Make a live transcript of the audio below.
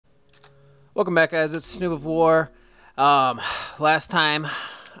Welcome back, guys. It's Snoop of War. Last time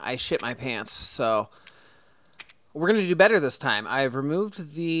I shit my pants, so we're gonna do better this time. I've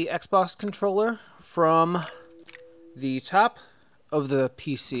removed the Xbox controller from the top of the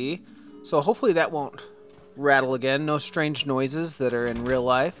PC, so hopefully that won't rattle again. No strange noises that are in real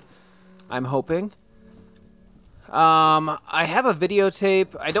life, I'm hoping. I have a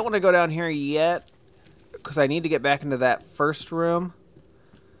videotape. I don't want to go down here yet because I need to get back into that first room.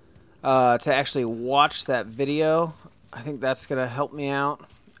 To actually watch that video. I think that's going to help me out.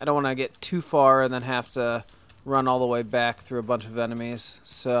 I don't want to get too far and then have to run all the way back through a bunch of enemies.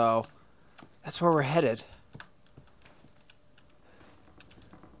 So, that's where we're headed.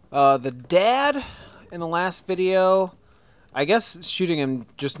 The dad in the last video, I guess shooting him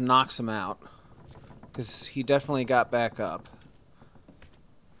just knocks him out. Because he definitely got back up.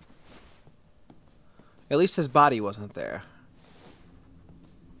 At least his body wasn't there.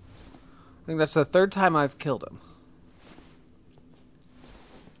 I think that's the third time I've killed him.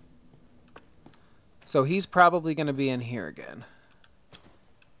 So he's probably going to be in here again.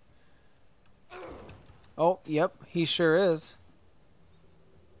 Oh, yep, he sure is.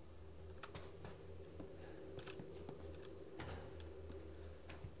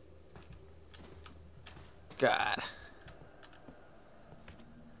 God.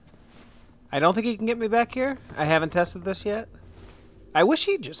 I don't think he can get me back here. I haven't tested this yet. I wish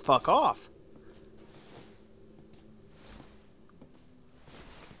he'd just fuck off.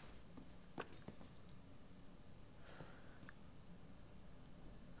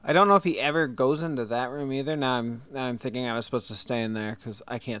 I don't know if he ever goes into that room either. Now I'm thinking I was supposed to stay in there because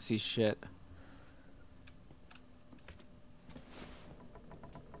I can't see shit.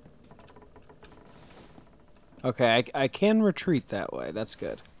 Okay, I can retreat that way. That's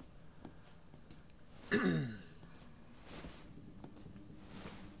good.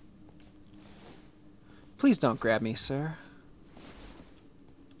 Please don't grab me, sir.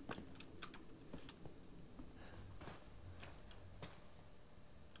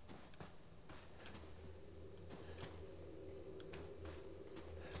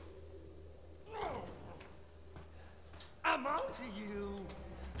 I'm on to you.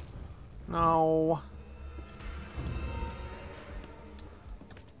 No.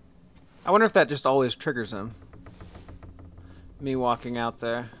 I wonder if that just always triggers him. Me walking out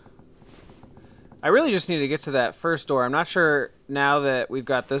there. I really just need to get to that first door. I'm not sure now that we've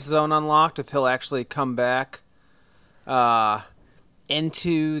got this zone unlocked if he'll actually come back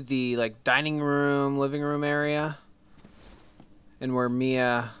into the like dining room, living room area, and where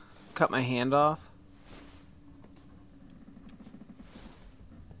Mia cut my hand off.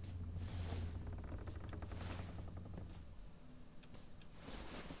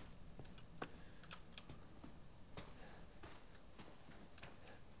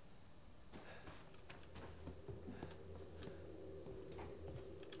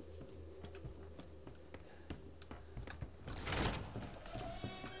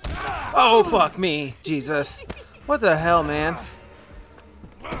 Oh, fuck me. Jesus. What the hell, man?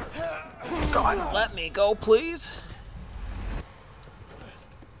 God, let me go, please.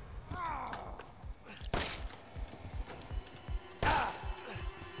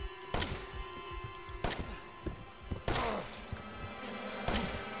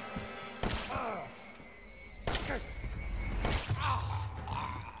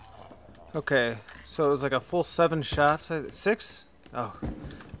 Okay, so it was like a full 7 shots. 6? Oh,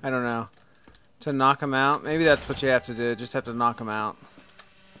 I don't know. To knock him out? Maybe that's what you have to do. Just have to knock him out.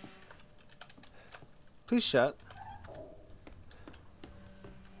 Please shut.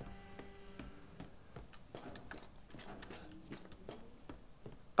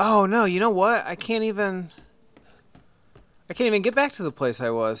 Oh, no, you know what? I can't even get back to the place I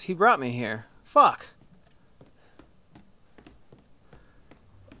was. He brought me here. Fuck.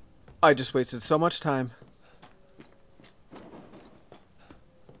 I just wasted so much time.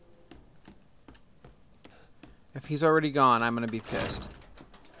 If he's already gone, I'm gonna be pissed.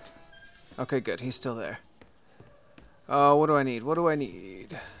 Okay, good. He's still there. Oh, what do I need? What do I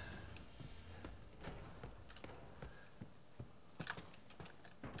need?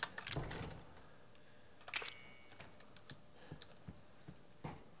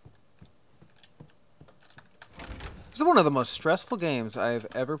 This is one of the most stressful games I've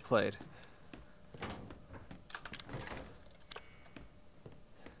ever played.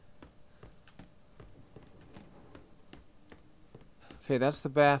 Okay, that's the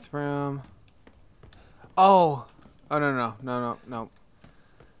bathroom. Oh! Oh, no.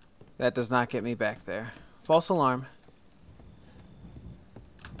 That does not get me back there. False alarm.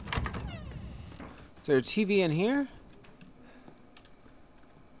 Is there a TV in here?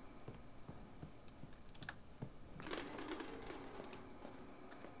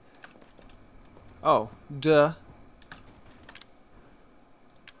 Oh, duh.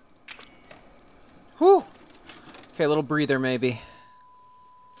 Whew. Okay, a little breather maybe.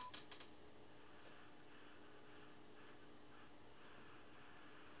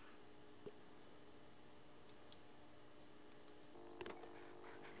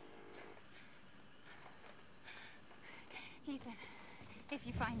 Ethan, if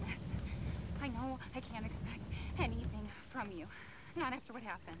you find this, I know I can't expect anything from you. Not after what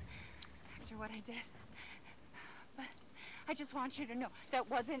happened. After what I did. But I just want you to know that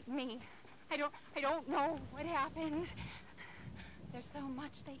wasn't me. I don't know what happened. There's so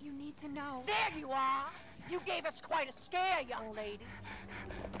much that you need to know. There you are! You gave us quite a scare, young lady.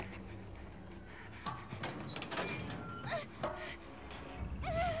 I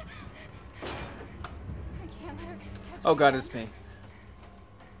can't let her catch Oh me God, again. it's me.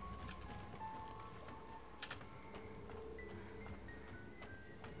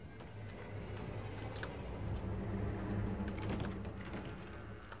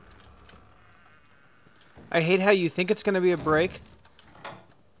 I hate how you think it's going to be a break,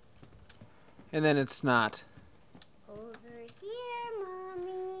 and then it's not. Over here,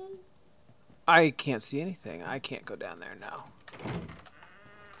 Mommy. I can't see anything. I can't go down there now.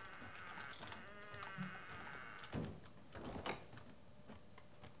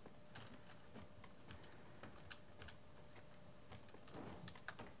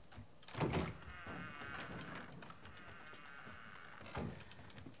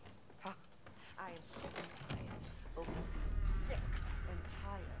 I am sick and tired of you. Sick and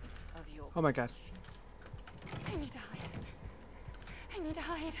tired of your... Oh my God. I need to hide. I need to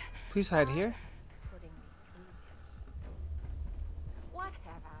hide. Please hide here. Putting me through this. What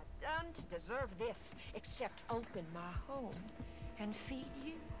have I done to deserve this except open my home and feed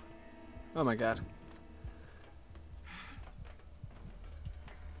you? Oh my God.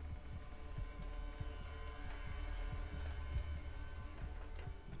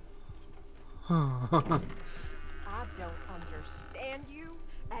 I don't understand you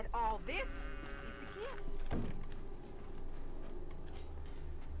at all. This is a gift.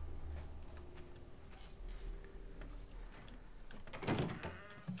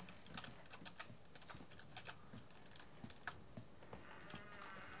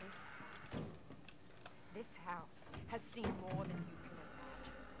 This house has seen more than you can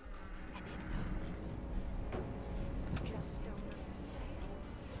imagine. And it knows. You just don't understand.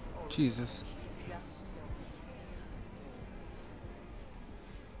 Or Jesus. you just don't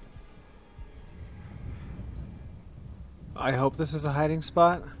care. I hope this is a hiding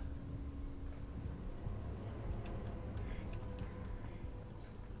spot.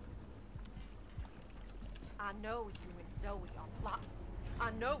 I know you and Zoe are plotting.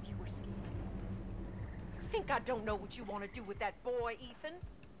 I know you were scheming. You think I don't know what you want to do with that boy, Ethan?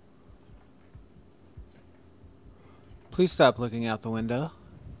 Please stop looking out the window.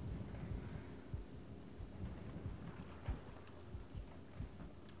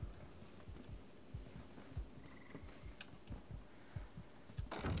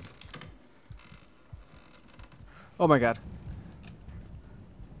 Oh my God.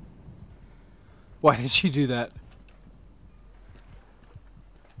 Why did she do that?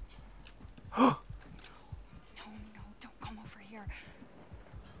 No, don't come over here.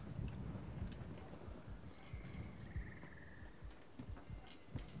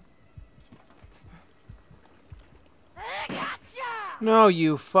 I gotcha! No,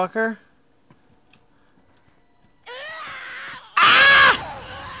 you fucker.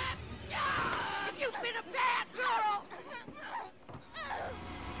 You've been a bad girl!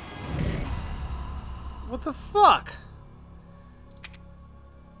 What the fuck?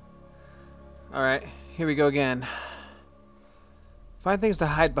 Alright, here we go again. Find things to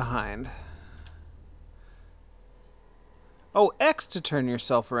hide behind. Oh, X to turn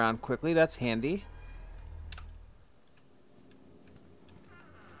yourself around quickly. That's handy.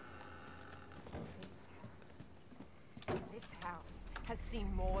 This house has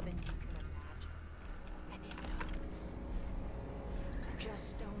seen more than you can imagine. And it knows. You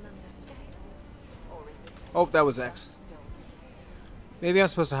just don't understand. Or is it Oh, that was X. just don't? Maybe I'm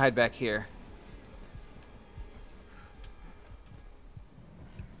supposed to hide back here.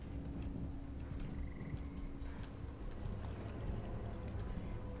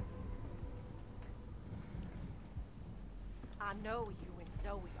 I know you and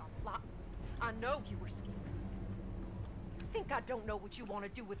Zoe are plotting. I know you were scheming. You think I don't know what you want to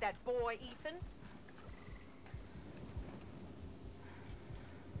do with that boy, Ethan?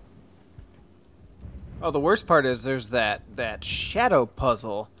 Oh, the worst part is there's that shadow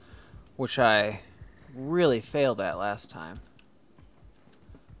puzzle, which I really failed at last time.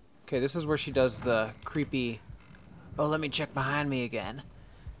 Okay, this is where she does the creepy, oh, let me check behind me again.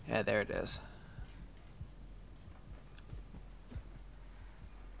 Yeah, there it is.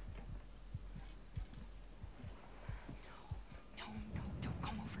 No, no, don't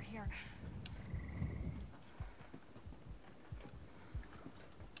come over here.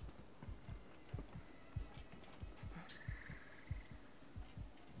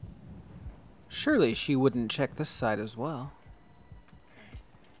 Surely she wouldn't check this side as well.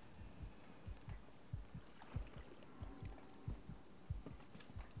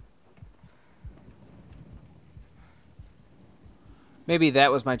 Maybe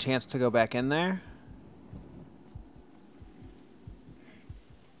that was my chance to go back in there.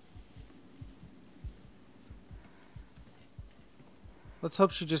 Let's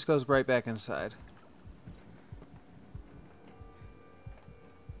hope she just goes right back inside.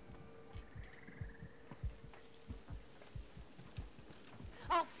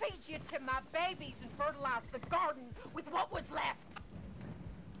 I'll feed you to my babies and fertilize the garden with what was left.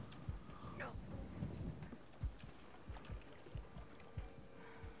 No.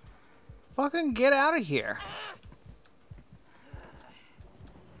 Fucking get out of here.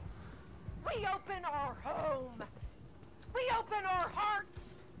 We open our home. We open our hearts.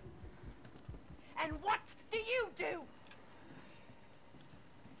 And what do you do?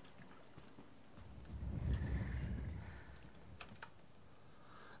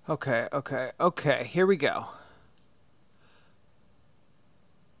 Okay, okay, okay. Here we go.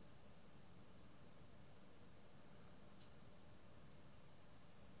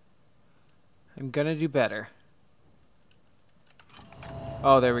 I'm gonna do better.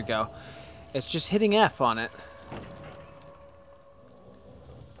 Oh, there we go. It's just hitting F on it.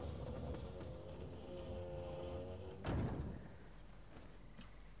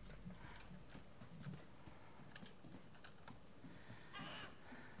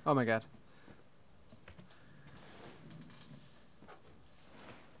 Oh my god.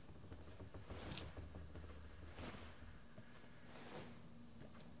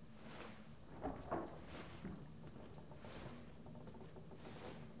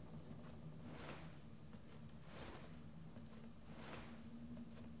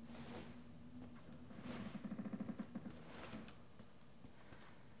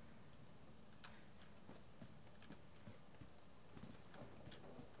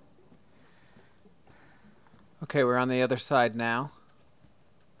 Okay, we're on the other side now.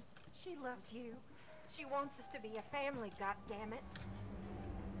 She loves you. She wants us to be a family, goddammit.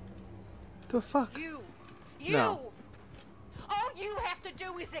 The fuck? You! No. All you have to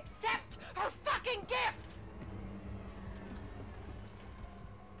do is accept her fucking gift!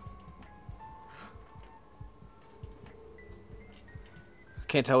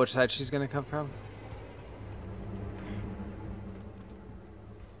 Can't tell which side she's gonna come from.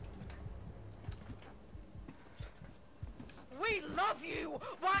 We love you!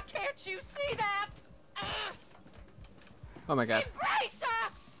 Why can't you see that? Oh my god. Embrace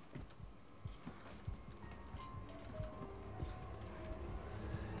us!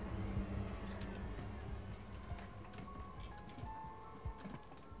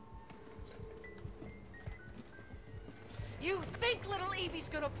 You think little Evie's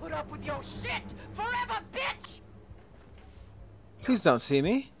gonna put up with your shit forever, bitch? Please don't see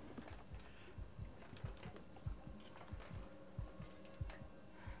me.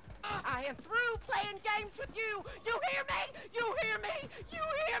 I am through playing games with you! You hear me? You hear me? You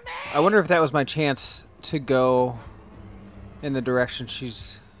hear me? I wonder if that was my chance to go in the direction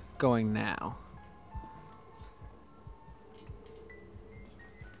she's going now.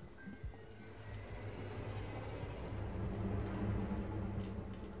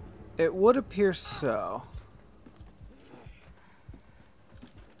 It would appear so.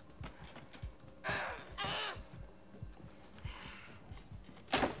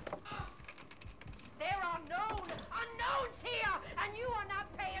 There are unknowns here, and you are not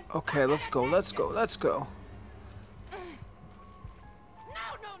paying. Okay, let's go, let's go, let's go. No,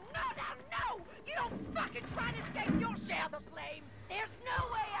 no, no, no, no! You don't fucking try to escape. You'll share the flame. There's no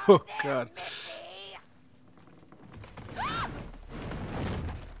way out Oh, there, God. Missy. Ah!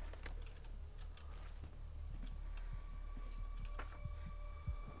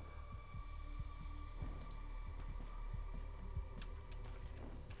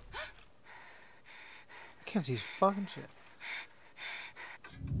 I can't see fucking shit.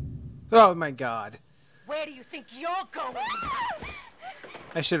 Oh my god. Where do you think you're going?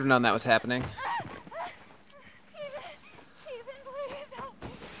 I should have known that was happening. Stephen, please help me.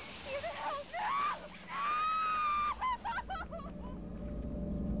 Stephen, help me.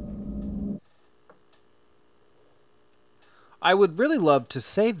 I would really love to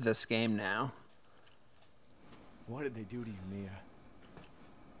save this game now. What did they do to you, Mia?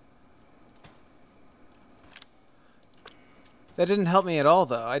 That didn't help me at all,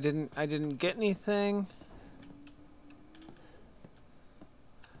 though. I didn't get anything.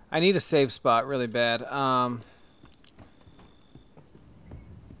 I need a save spot really bad. Oh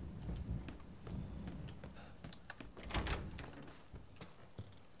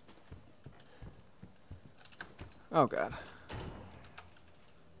God.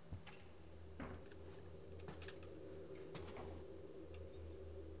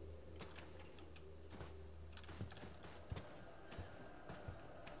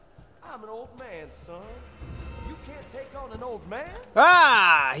 I'm an old man, son. You can't take on an old man?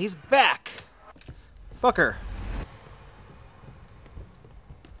 Ah, he's back. Fucker.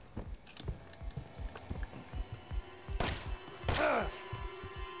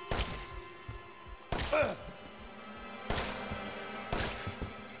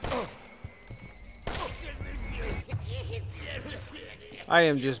 I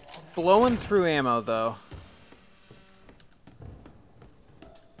am just blowing through ammo, though.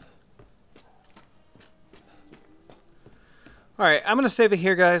 Alright, I'm going to save it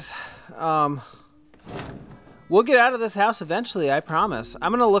here, guys. We'll get out of this house eventually, I promise.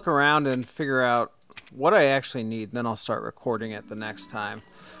 I'm going to look around and figure out what I actually need, and then I'll start recording it the next time.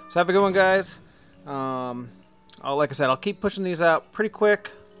 So have a good one, guys. Like I said, I'll keep pushing these out pretty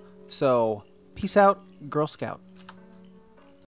quick. So, peace out, Girl Scout.